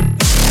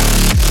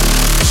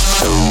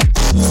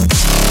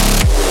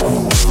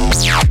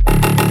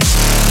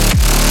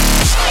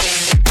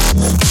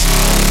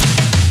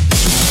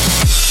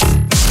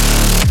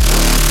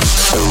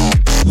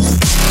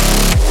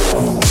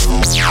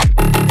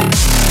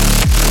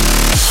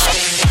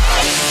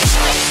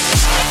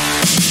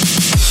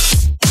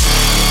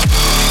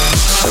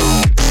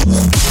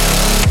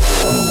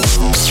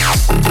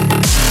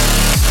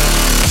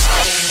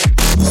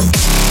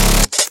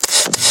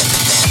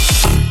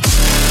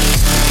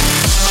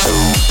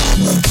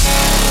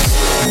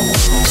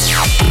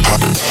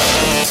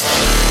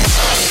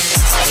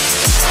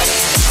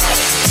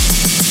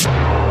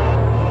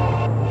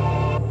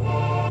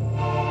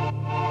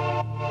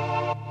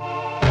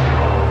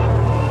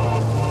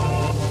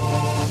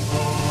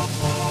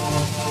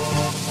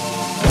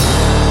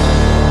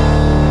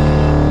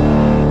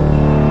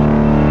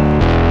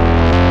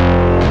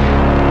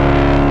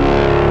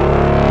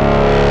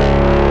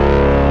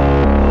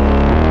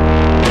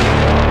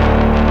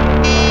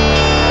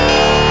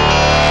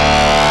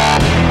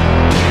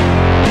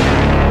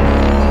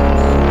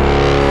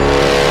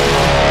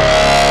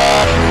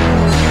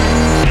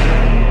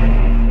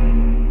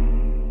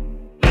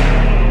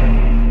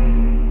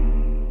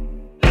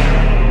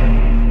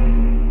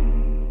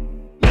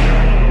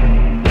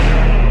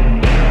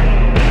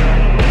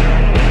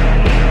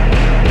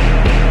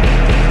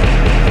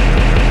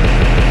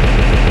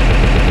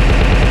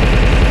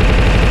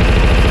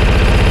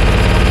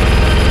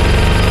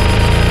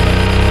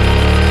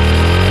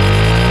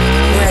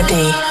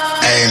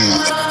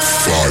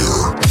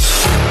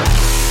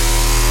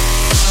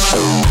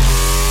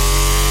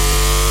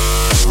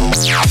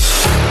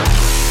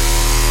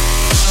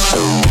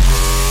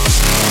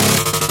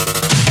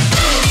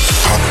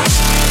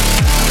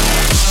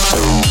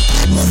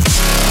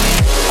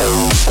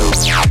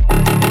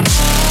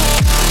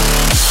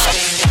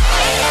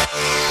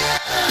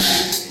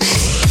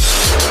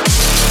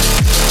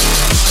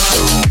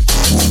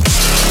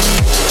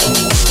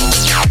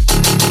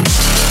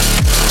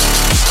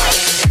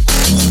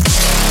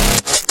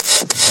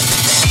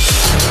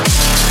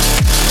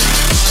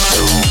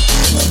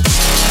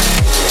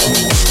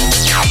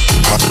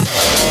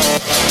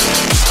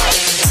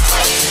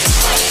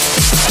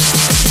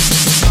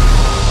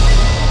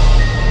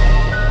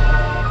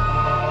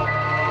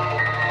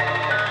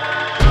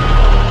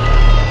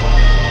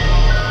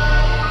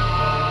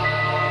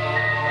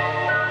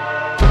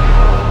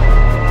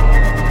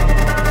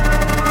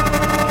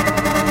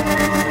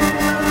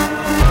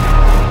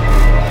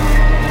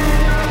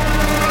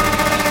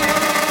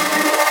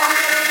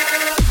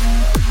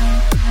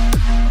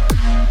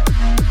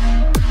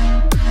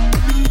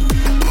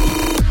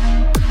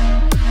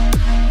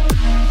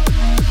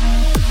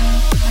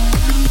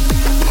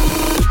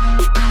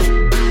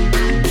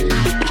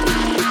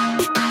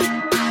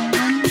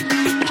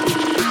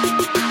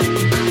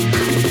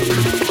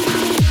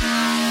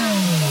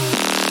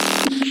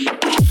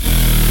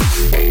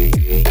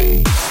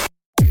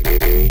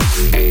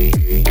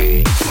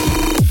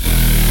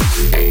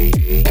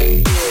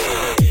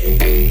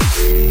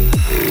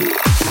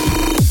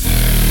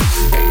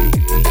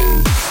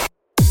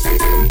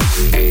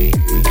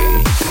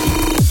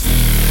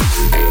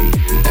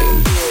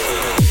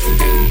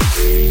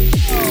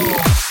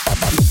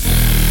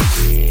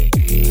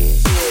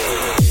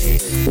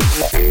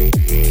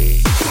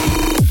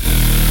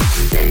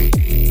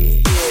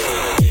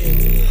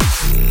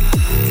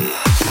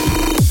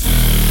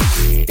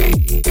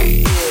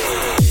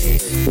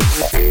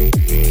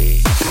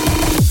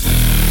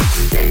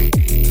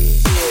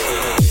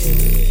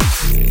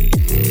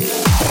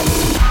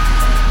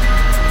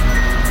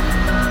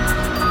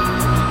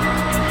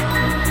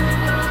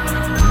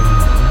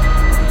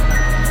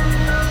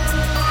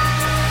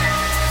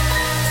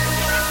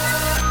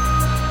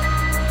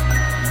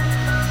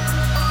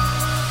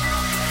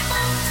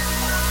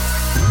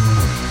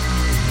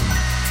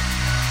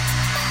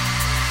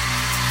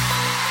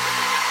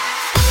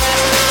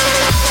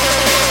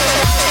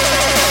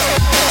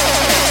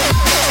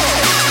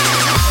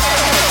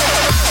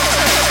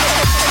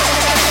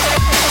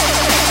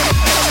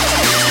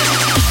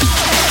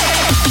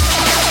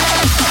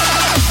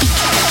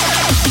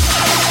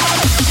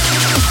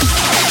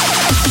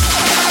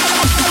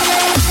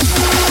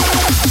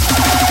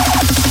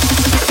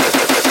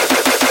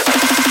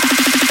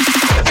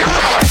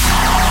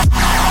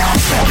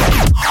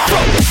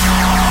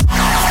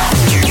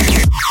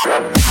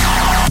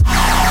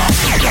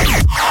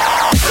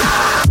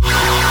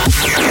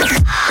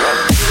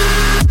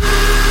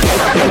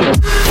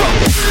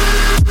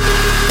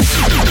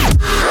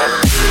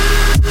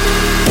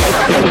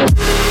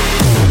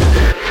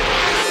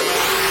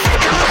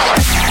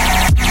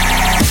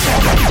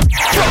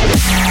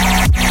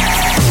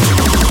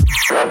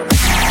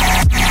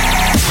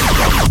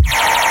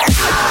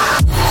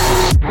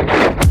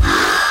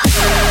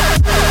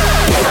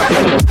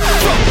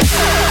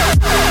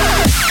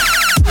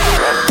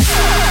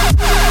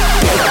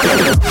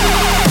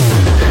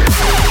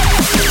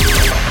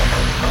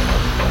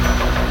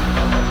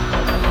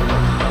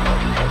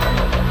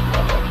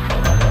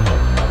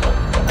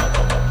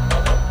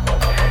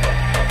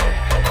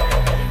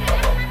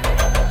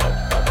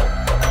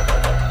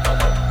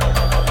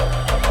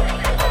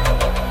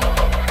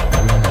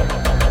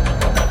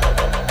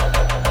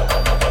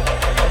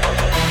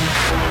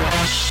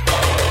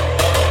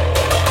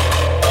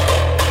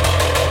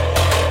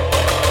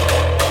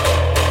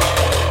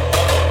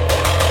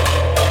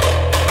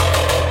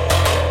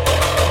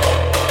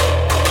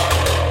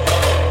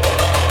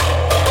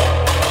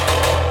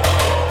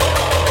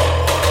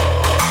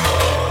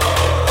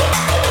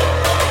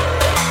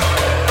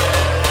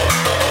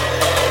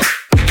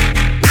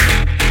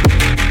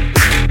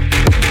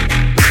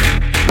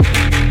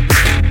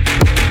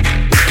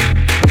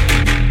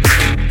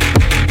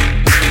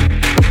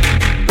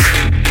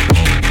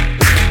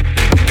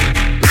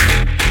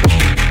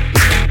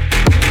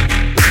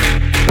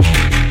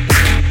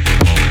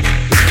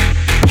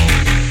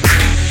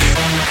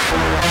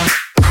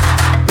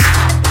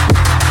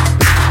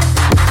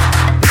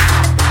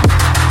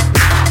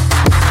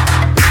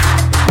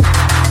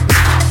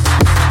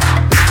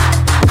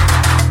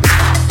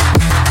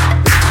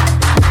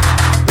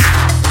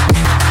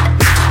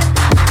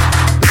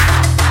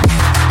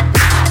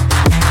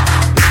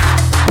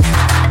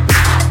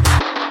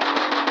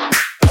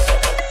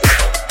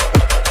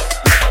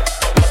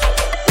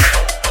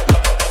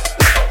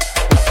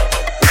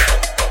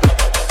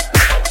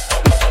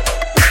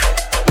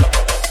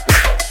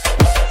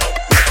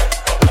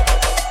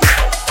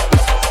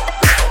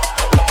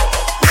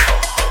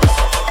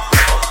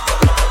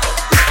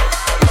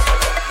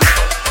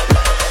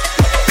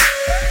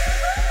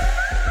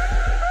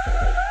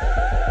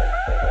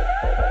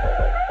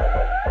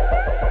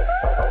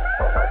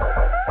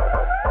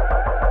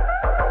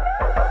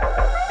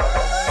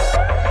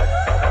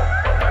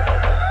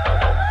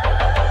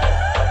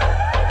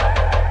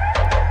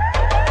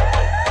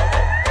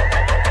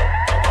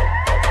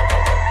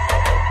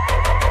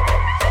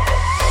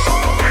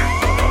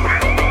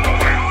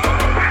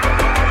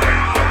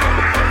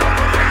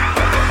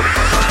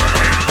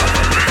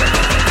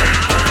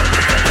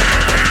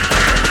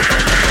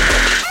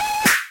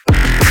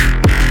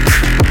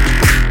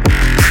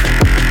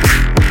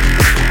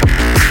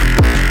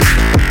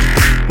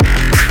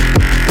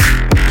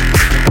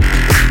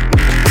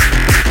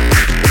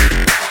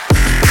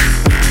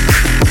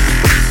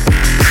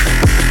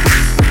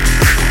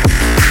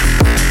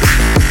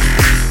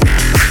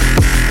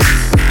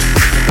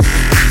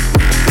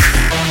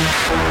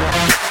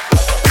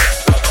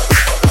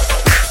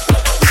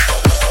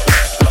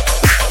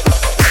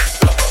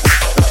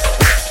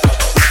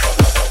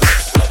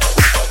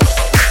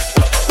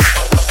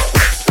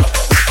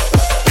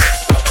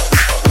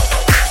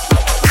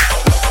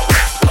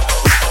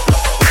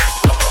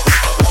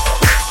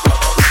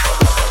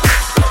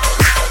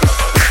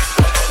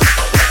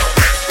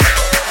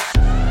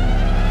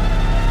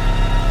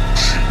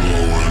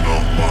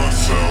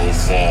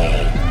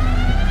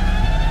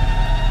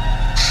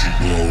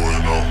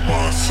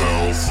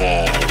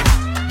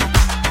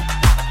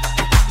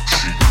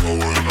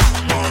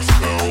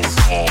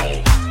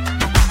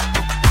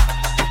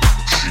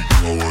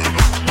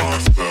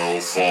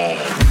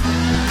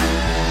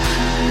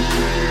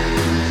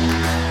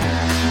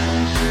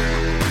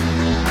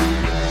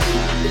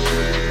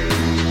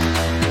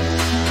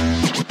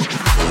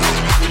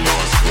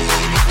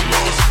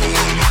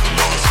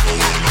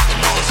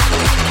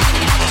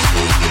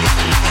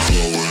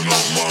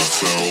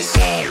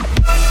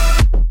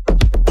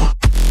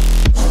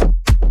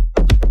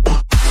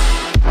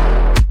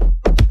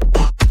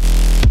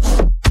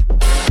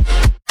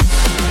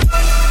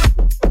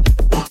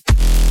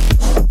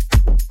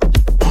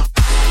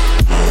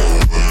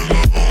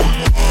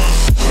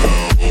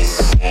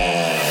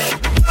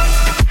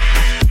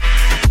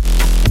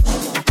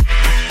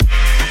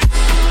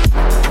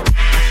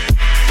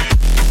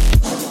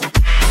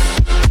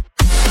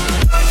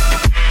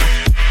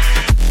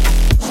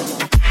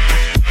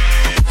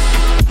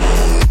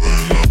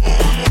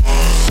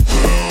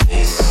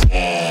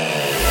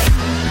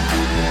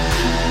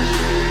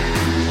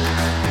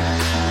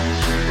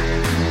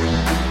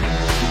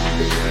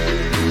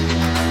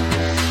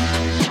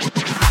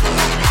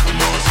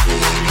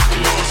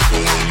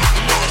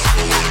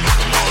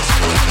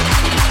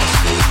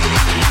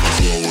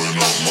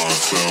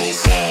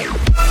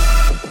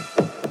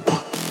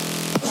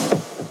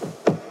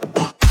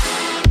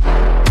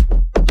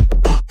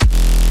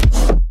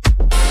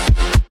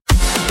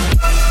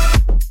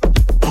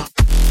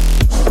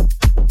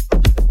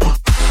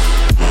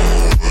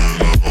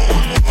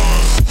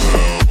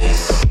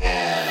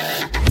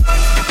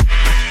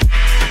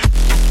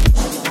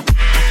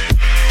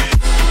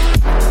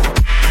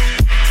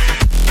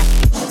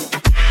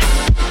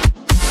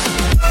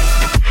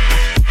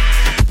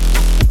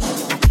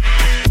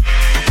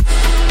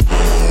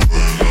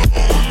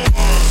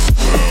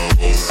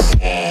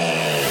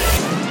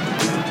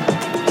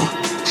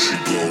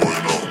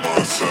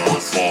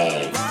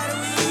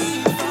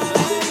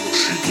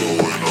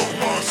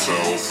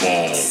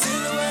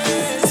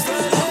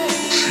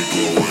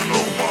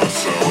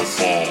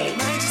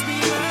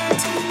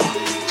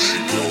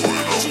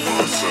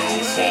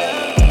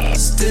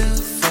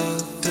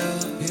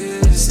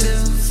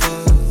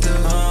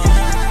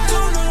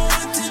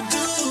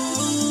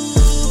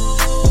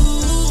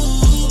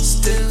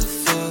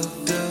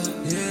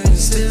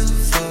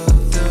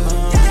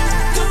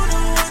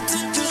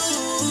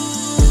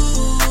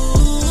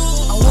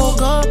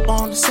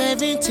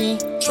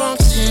 quarantine. Drunk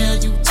as hell,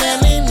 you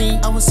telling me.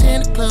 I was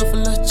in the club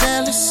full of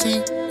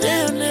jealousy.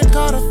 Damn, they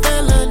caught a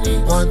felony.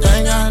 One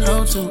thing I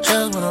know, two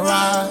else when I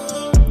ride.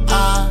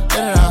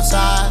 Get it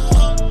outside.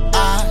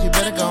 You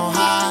better go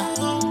high.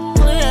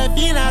 Put it at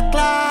feet like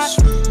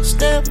Clyde.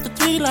 Step the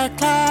three like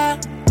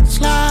Clyde.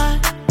 Slide,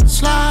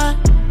 slide.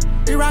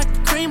 We rock the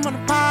cream on the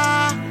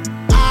pie.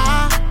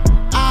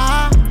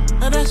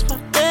 Now that's my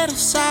better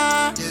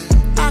side.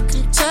 I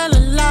can tell a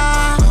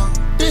lie.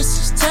 This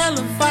is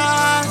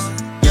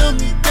televised. You'll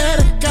be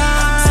better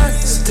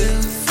guys.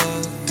 Still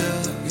fucked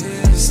up,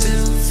 yeah.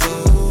 Still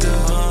fucked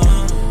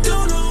up.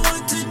 Don't know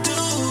what to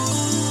do.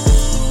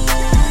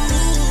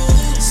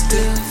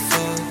 Still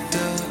fucked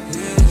up,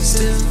 yeah.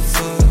 Still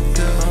fucked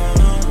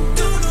up.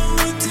 Don't know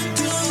what to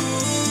do.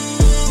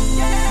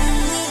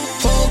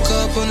 Woke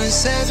up on the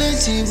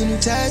 17th with new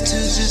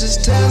tattoos,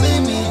 just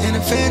telling me. In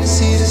a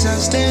fantasy that's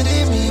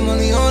outstanding me. I'm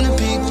only on the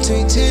peak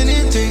between 10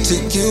 and 3.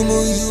 Took you,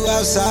 move you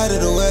outside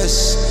of the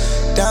west.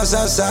 Down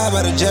south side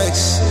by the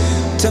jacks.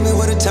 Tell me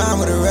what a time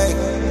with a wreck.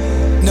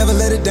 Never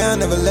let it down,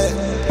 never let.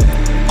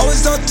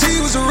 Always thought T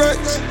was a wreck.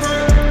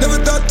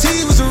 Never thought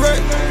T was a wreck.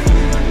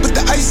 Put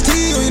the iced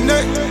tea on your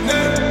neck.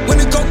 When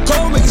it go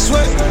cold, make you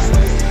sweat.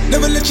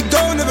 Never let you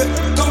go, never.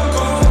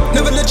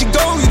 Never let you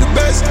go, you the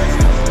best.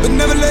 But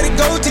never let it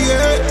go to your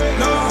head.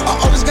 I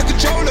always got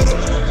control of the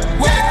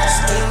way.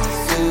 Still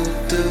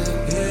fucked up,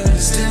 yeah.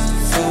 Still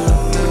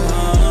fucked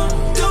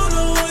up. Don't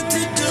know what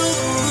to do.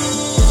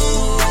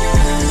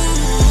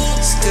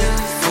 Still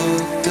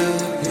fucked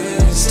up,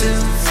 yeah.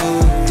 Still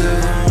fucked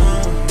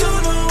up.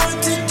 Don't know what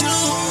to do.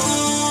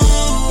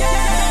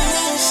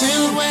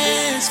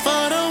 Silhouettes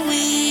for the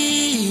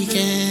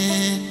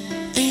weekend.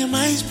 And you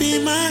might be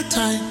my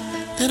type.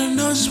 And I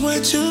know just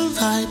what you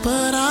like,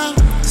 but I'm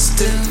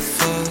still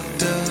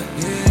fucked up,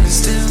 yeah.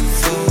 Still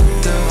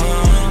fucked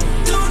up.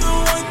 Don't know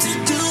what to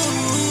do.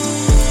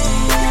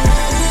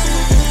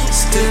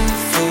 Still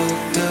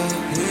fucked up,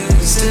 yeah.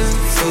 Still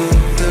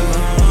fucked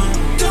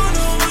up. Don't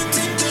know what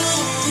to do.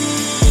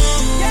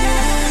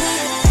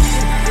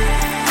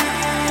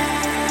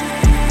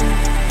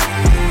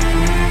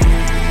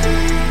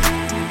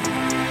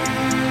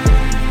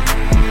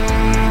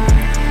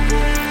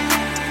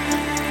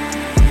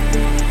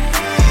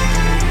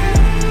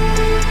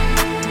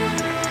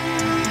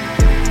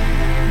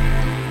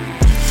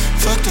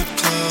 Fuck the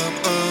club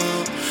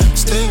up,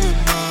 stay with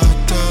my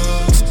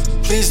dogs.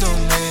 Please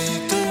don't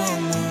make the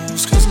wrong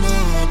moves, cause my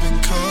heart been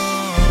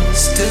cold.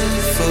 Still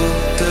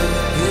fucked